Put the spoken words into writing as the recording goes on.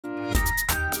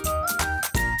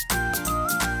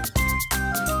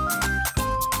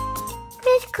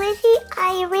Chrissy,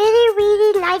 I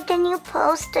really like the new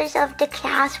posters of the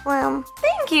classroom.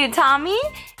 Thank you, Tommy.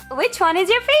 Which one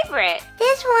is your favorite?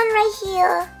 This one right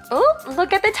here. Oh,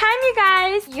 look at the time, you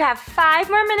guys. You have 5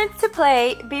 more minutes to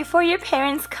play before your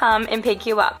parents come and pick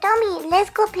you up. Tommy, let's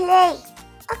go play.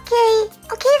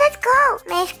 Okay, let's go.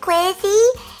 Miss Chrissy,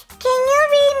 can you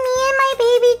read me and my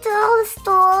baby doll a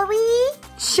story?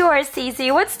 Sure,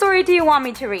 Cece. What story do you want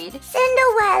me to read?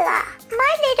 Cinderella.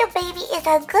 My little baby is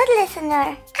a good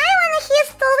listener. I want to hear a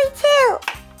story too.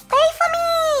 Wait for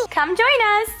me. Come join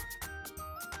us.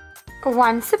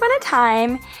 Once upon a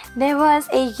time, there was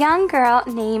a young girl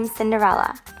named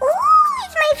Cinderella. Ooh,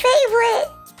 it's my favorite.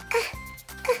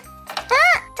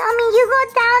 Tommy, you go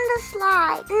down the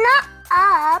slide, not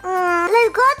up.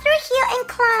 Let's go through here and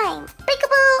climb.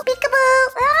 Peekaboo, peekaboo,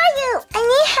 where are you? I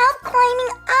need help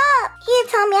climbing up. Here,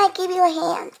 Tommy, I give you a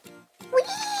hand.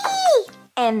 Whee!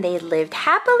 And they lived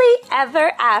happily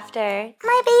ever after.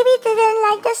 My baby didn't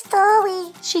like the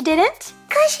story. She didn't?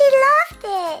 'Cause she loved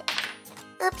it.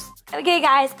 Oops. Okay,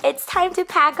 guys, it's time to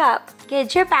pack up.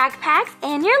 Get your backpacks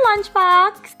and your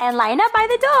lunchbox and line up by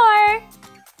the door.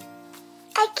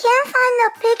 I can't find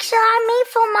the picture I made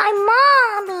for my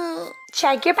mommy.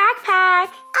 Check your backpack.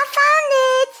 I found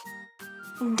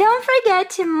it. Don't forget,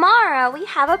 tomorrow we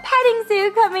have a petting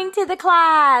zoo coming to the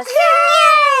class.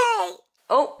 Yay!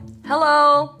 Oh,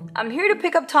 hello. I'm here to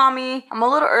pick up Tommy. I'm a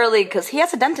little early because he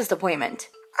has a dentist appointment.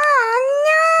 Oh,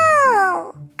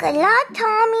 no. Good luck,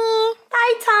 Tommy.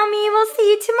 Bye, Tommy. We'll see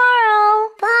you tomorrow.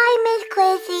 Bye, Miss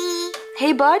Chrissy.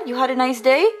 Hey, bud, you had a nice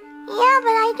day? Yeah,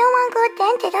 but I don't want to go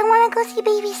dentist. I want to go see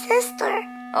baby sister.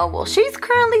 Oh, well, she's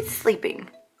currently sleeping.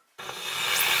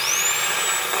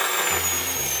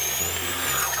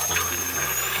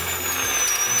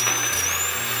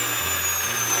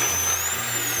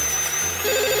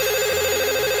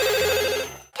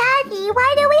 Daddy,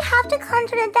 why do we have to come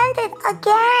to the dentist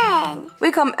again?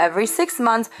 We come every 6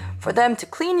 months for them to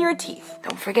clean your teeth.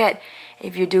 Don't forget,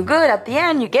 if you do good at the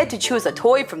end, you get to choose a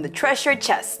toy from the treasure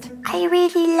chest. I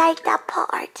really like that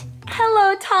part.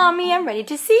 Hello, Tommy. I'm ready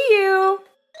to see you.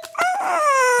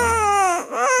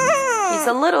 He's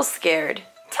a little scared.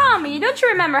 Tommy, don't you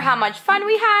remember how much fun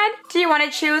we had? Do you want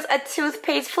to choose a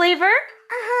toothpaste flavor?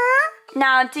 Uh-huh.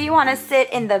 Now, do you want to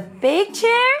sit in the big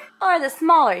chair or the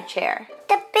smaller chair?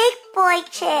 The big boy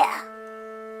chair.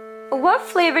 What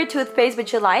flavor toothpaste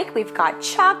would you like? We've got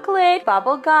chocolate,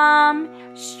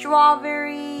 bubblegum,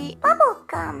 strawberry.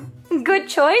 Bubblegum. Good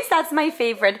choice. That's my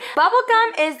favorite.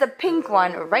 Bubblegum is the pink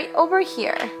one right over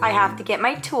here. I have to get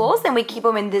my tools and we keep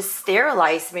them in this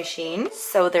sterilized machine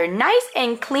so they're nice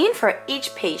and clean for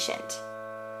each patient.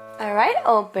 All right,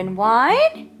 open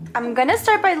wide. I'm gonna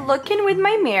start by looking with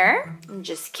my mirror and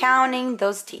just counting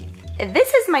those teeth.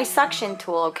 This is my suction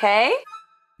tool, okay?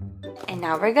 And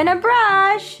now we're gonna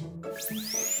brush.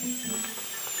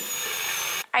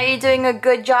 Are you doing a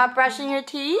good job brushing your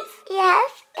teeth?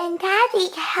 Yes, and Daddy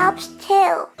helps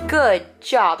too. Good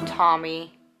job,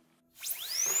 Tommy.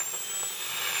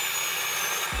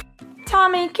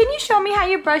 Tommy, can you show me how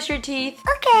you brush your teeth?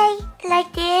 Okay,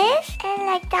 like this, and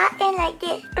like that, and like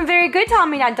this. Very good,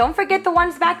 Tommy. Now don't forget the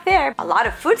ones back there. A lot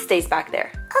of food stays back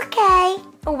there. Okay.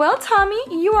 Well, Tommy,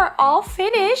 you are all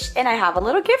finished and I have a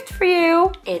little gift for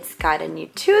you. It's got a new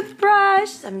toothbrush,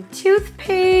 some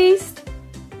toothpaste,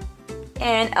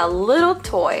 and a little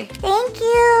toy. Thank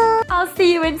you. I'll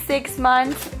see you in 6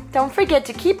 months. Don't forget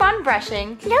to keep on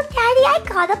brushing. Look, Daddy, I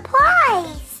got a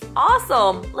prize.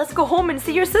 Awesome! Let's go home and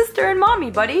see your sister and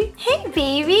mommy, buddy. Hey,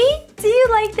 baby. Do you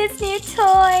like this new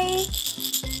toy?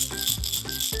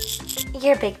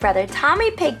 Your big brother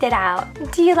Tommy picked it out.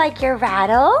 Do you like your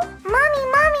rattle?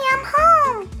 Mommy, I'm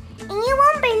home. And you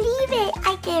won't believe it.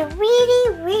 I did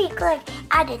really good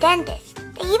at the dentist.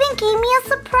 They even gave me a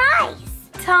surprise.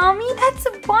 Tommy, that's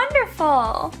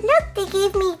wonderful. Look, they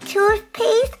gave me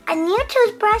toothpaste, a new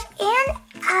toothbrush, and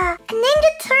a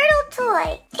Ninja Turtle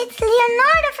toy. It's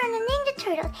Leonardo from the Ninja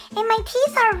Turtles, and my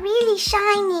teeth are really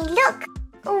shiny. Look.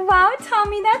 Wow,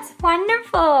 Tommy, that's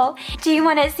wonderful. Do you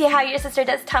want to see how your sister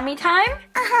does tummy time?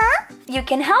 Uh-huh. You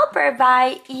can help her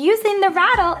by using the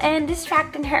rattle and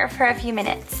distracting her for a few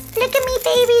minutes. Look at me,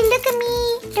 baby. Look at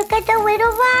me. Look at the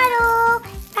little rattle.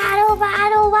 Rattle,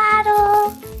 rattle,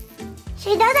 rattle.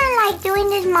 She doesn't like doing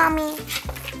this, Mommy.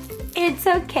 It's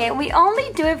okay. We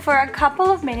only do it for a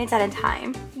couple of minutes at a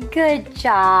time. Good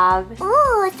job.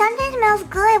 Ooh, something smells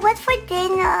good. What's for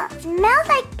dinner? Smells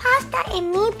like pasta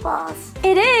and meatballs.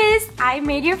 It is. I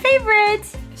made your favorite.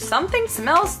 Something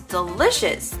smells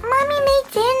delicious. Mommy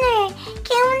made dinner.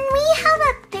 Can we have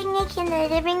a picnic in the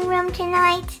living room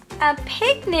tonight? A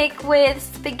picnic with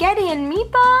spaghetti and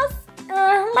meatballs?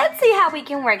 Let's see how we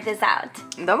can work this out.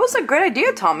 That was a great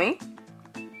idea, Tommy.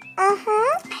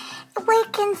 We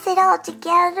can sit all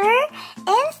together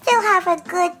and still have a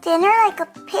good dinner like a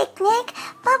picnic,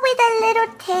 but with a little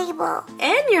table.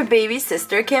 And your baby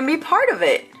sister can be part of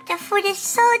it. The food is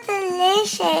so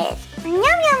delicious. Yum, yum,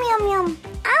 yum, yum.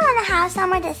 I want to have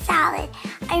some of the salad.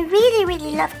 I really,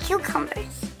 really love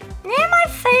cucumbers. They're my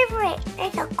favorite.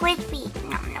 They're so crispy.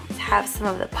 Yum, yum. Let's have some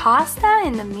of the pasta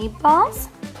and the meatballs.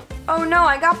 Oh no,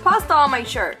 I got pasta on my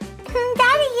shirt.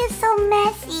 Daddy is so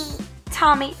messy.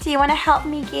 Tommy, do you want to help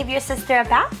me give your sister a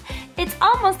bath? It's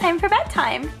almost time for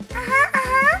bedtime.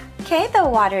 Okay, the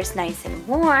water's nice and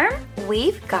warm.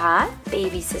 We've got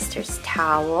baby sister's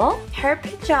towel, her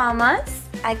pajamas,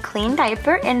 a clean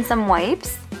diaper and some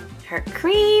wipes, her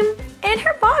cream, and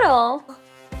her bottle.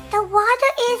 The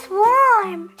water is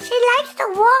warm. She likes the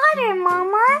water,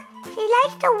 Mama. She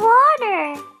likes the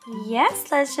water. Yes,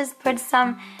 let's just put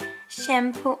some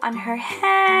shampoo on her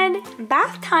head.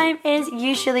 Bath time is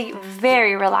usually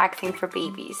very relaxing for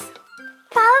babies.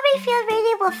 Probably feels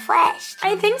really refreshed.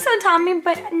 I think so, Tommy,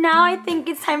 but now I think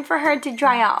it's time for her to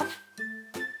dry off.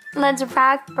 Let's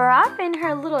wrap her up in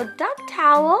her little duck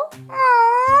towel.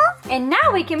 Aww. And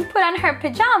now we can put on her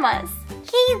pajamas.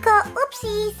 Here you go.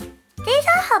 Oopsies. These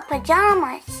are her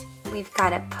pajamas. We've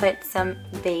got to put some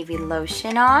baby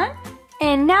lotion on.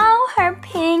 And now her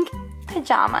pink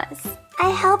pajamas. I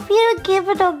help you to give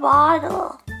it a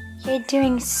bottle. You're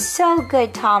doing so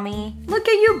good, Tommy. Look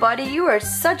at you, buddy. You are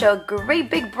such a great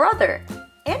big brother.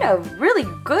 And a really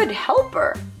good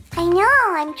helper. I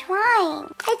know, I'm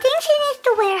trying. I think she needs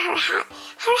to wear her hat.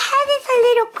 Her head is a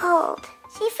little cold.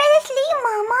 She fell asleep,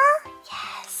 Mama.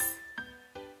 Yes.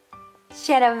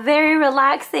 She had a very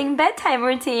relaxing bedtime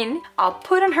routine. I'll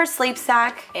put on her sleep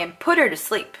sack and put her to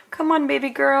sleep. Come on, baby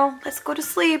girl. Let's go to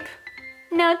sleep.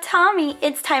 No, Tommy,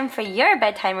 it's time for your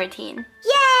bedtime routine.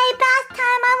 Yay, bath time.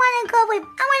 I want to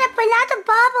put lots of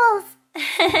bubbles.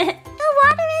 The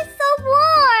water is so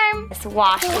warm. Let's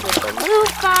wash it with the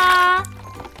loofah.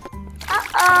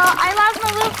 Uh-oh, I lost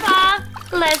my loofah.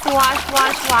 Let's wash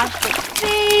the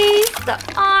face, the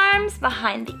arms,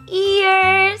 behind the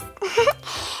ears.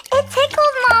 It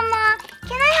tickles, Mama.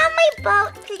 Can I have my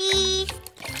boat, please?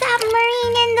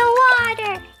 Submarine in the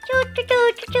water.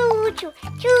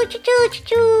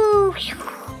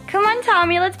 Come on,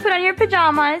 Tommy, let's put on your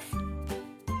pajamas.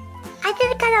 I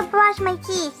just gotta brush my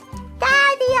teeth.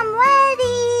 Daddy, I'm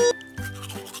ready.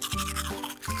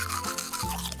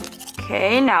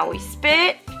 Okay, now we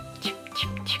spit.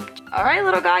 All right,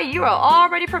 little guy, you are all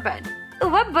ready for bed.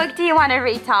 What book do you want to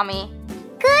read, Tommy?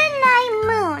 Good night,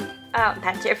 Moon. Oh,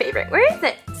 that's your favorite. Where is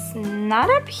it? It's not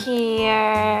up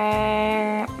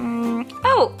here.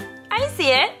 Oh, I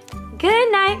see it. Good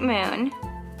night, Moon.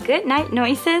 Good night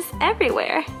noises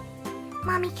everywhere.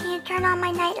 Mommy, can you turn on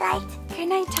my night light? Good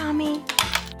night, Tommy.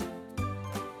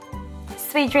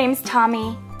 Sweet dreams,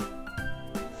 Tommy.